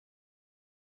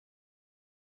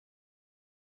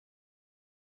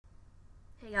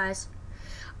Hey guys,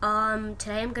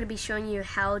 today I'm going to be showing you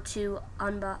how to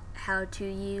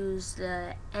use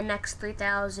the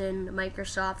NX3000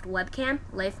 Microsoft webcam,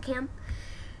 LifeCam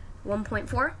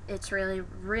 1.4. It's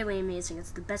really amazing. It's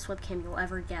the best webcam you'll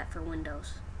ever get for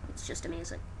Windows. It's just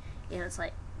amazing. You know, it's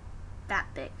like that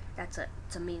big. That's it.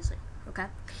 It's amazing. Okay.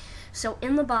 So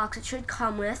in the box, it should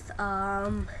come with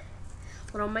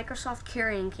little Microsoft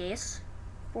carrying case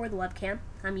for the webcam.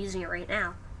 I'm using it right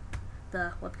now.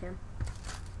 The webcam.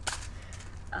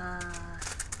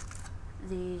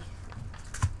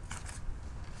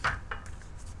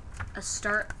 A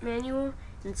start manual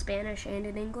in Spanish and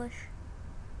in English.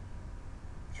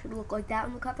 Should look like that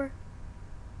on the cover.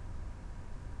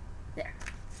 There.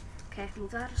 Okay,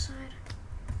 move that aside.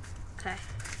 Okay.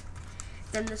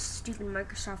 Then this stupid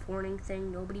Microsoft warning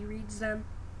thing, nobody reads them.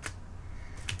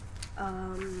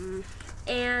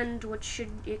 And what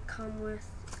should it come with?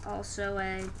 Also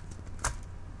a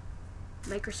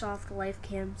Microsoft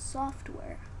LifeCam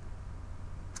software.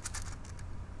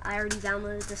 I already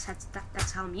downloaded this.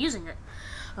 That's how I'm using it.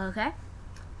 Okay.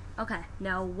 Okay.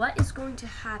 Now, what is going to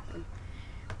happen?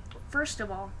 First of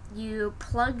all, you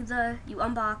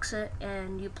unbox it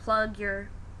and you plug your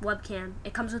webcam.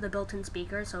 It comes with a built-in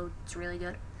speaker, so it's really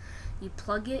good. You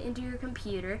plug it into your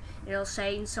computer. It'll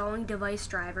say installing device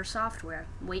driver software.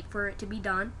 Wait for it to be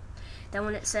done. Then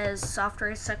when it says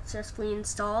software is successfully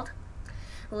installed,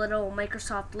 a little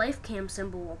Microsoft LifeCam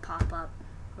symbol will pop up.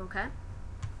 Okay?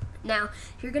 Now,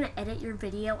 if you're going to edit your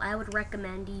video, I would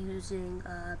recommend using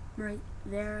right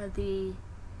there the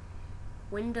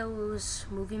Windows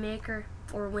Movie Maker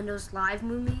or Windows Live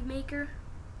Movie Maker,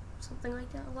 something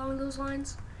like that along those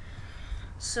lines.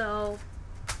 So,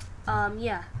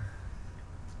 yeah.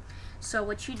 So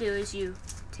what you do is you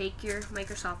take your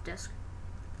Microsoft disk,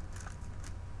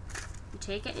 you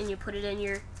take it and you put it in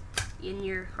your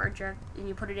hard drive, and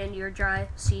you put it into your drive,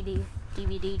 CD,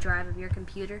 DVD drive of your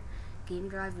computer, game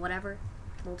drive, whatever,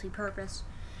 multi-purpose.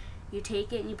 You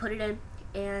take it and you put it in,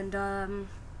 and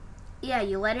yeah,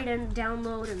 you let it in,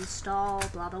 download, install,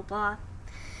 blah blah blah.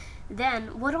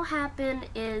 Then what'll happen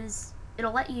is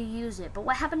it'll let you use it. But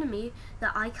what happened to me,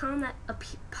 the icon that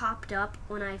popped up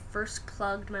when I first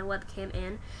plugged my webcam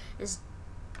in is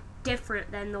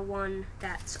different than the one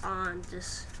that's on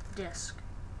this disc.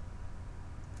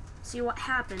 See, what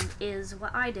happened is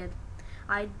what I did.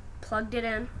 I plugged it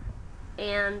in,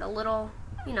 and a little,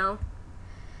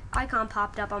 icon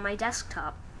popped up on my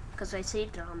desktop because I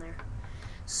saved it on there.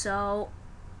 So,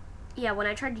 yeah, when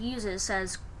I tried to use it, it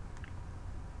says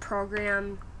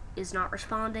program is not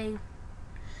responding.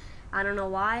 I don't know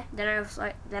why. Then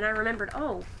I remembered,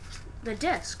 oh, the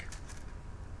disk.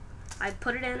 I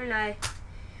put it in and I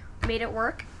made it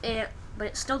work, but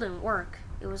it still didn't work.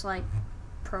 It was like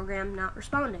program not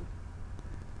responding.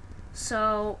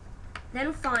 So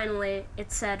then finally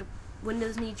it said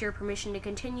Windows needs your permission to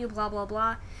continue, blah blah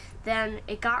blah. Then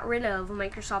it got rid of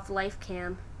Microsoft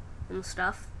LifeCam and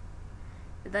stuff.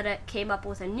 Then it came up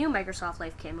with a new Microsoft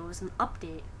LifeCam. It was an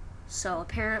update. So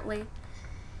apparently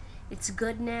it's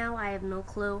good now. I have no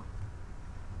clue,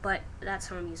 but that's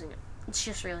how I'm using it. It's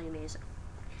just really amazing.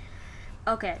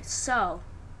 Okay, so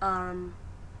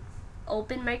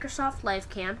open Microsoft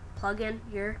LifeCam, plug in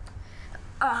your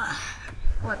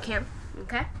webcam,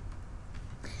 okay?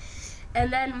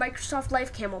 And then Microsoft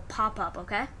LifeCam will pop up,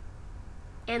 okay?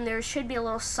 And there should be a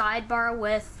little sidebar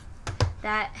with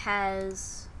that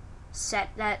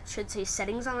should say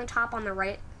settings on the top on the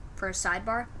right for a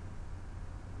sidebar.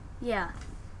 Yeah.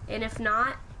 And if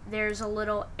not, there's a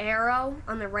little arrow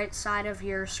on the right side of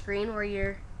your screen where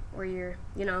you're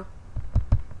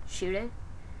shooting.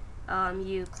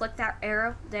 You click that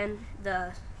arrow, then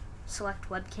the select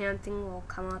webcam thing will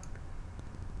come up,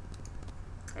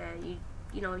 and you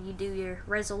do your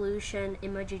resolution,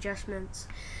 image adjustments,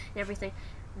 and everything.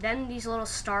 Then these little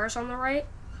stars on the right,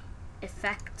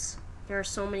 effects. There are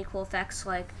so many cool effects,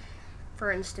 like, for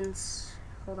instance,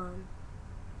 hold on,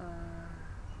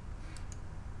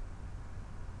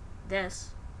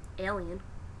 this alien.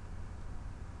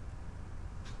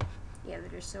 Yeah,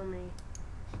 there's so many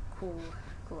cool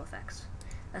effects.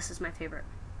 This is my favorite.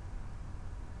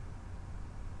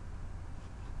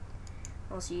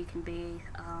 Also, you can be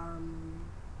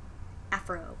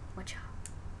Afro. Watch out.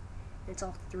 It's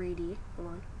all 3D. Hold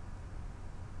on.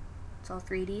 It's all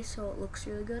 3D, so it looks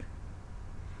really good.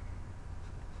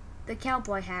 The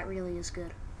cowboy hat really is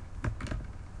good.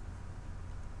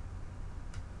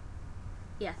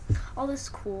 Yeah, all this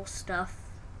cool stuff,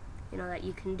 that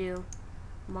you can do.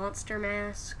 Monster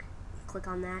mask, click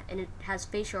on that, and it has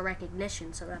facial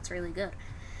recognition, so that's really good.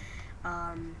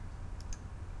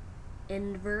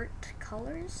 Invert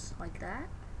colors, like that.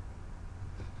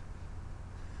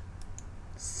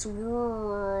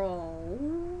 swirl.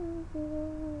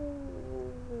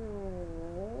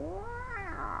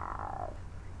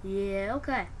 Yeah,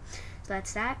 okay. So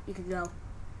that's that. You can go.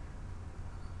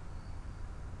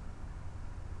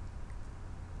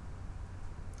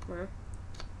 Well,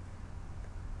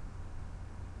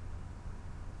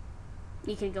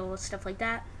 you can go with stuff like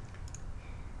that.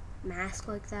 Mask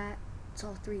like that. It's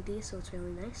all 3D, so it's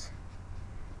really nice.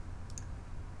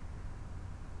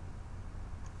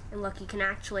 And look, you can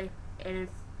actually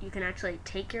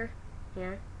take your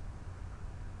hand.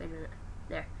 Wait a minute.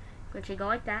 There. You actually go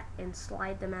like that and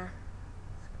slide the mask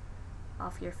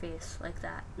off your face like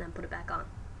that, and then put it back on.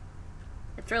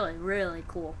 It's really, really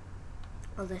cool.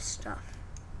 All this stuff.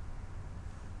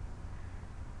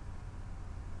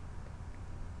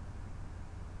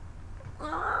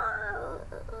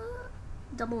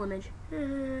 Double image.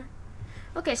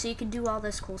 Okay, so you can do all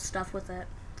this cool stuff with it.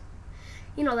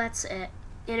 You know, that's it.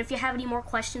 And if you have any more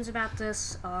questions about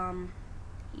this,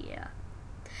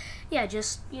 yeah,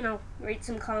 just, you know, write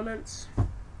some comments.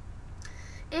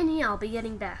 And yeah, I'll be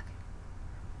getting back.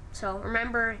 So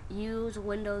remember, use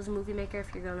Windows Movie Maker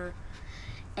if you're gonna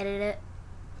edit it.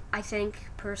 I think,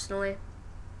 personally,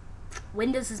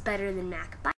 Windows is better than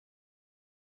Mac. Bye.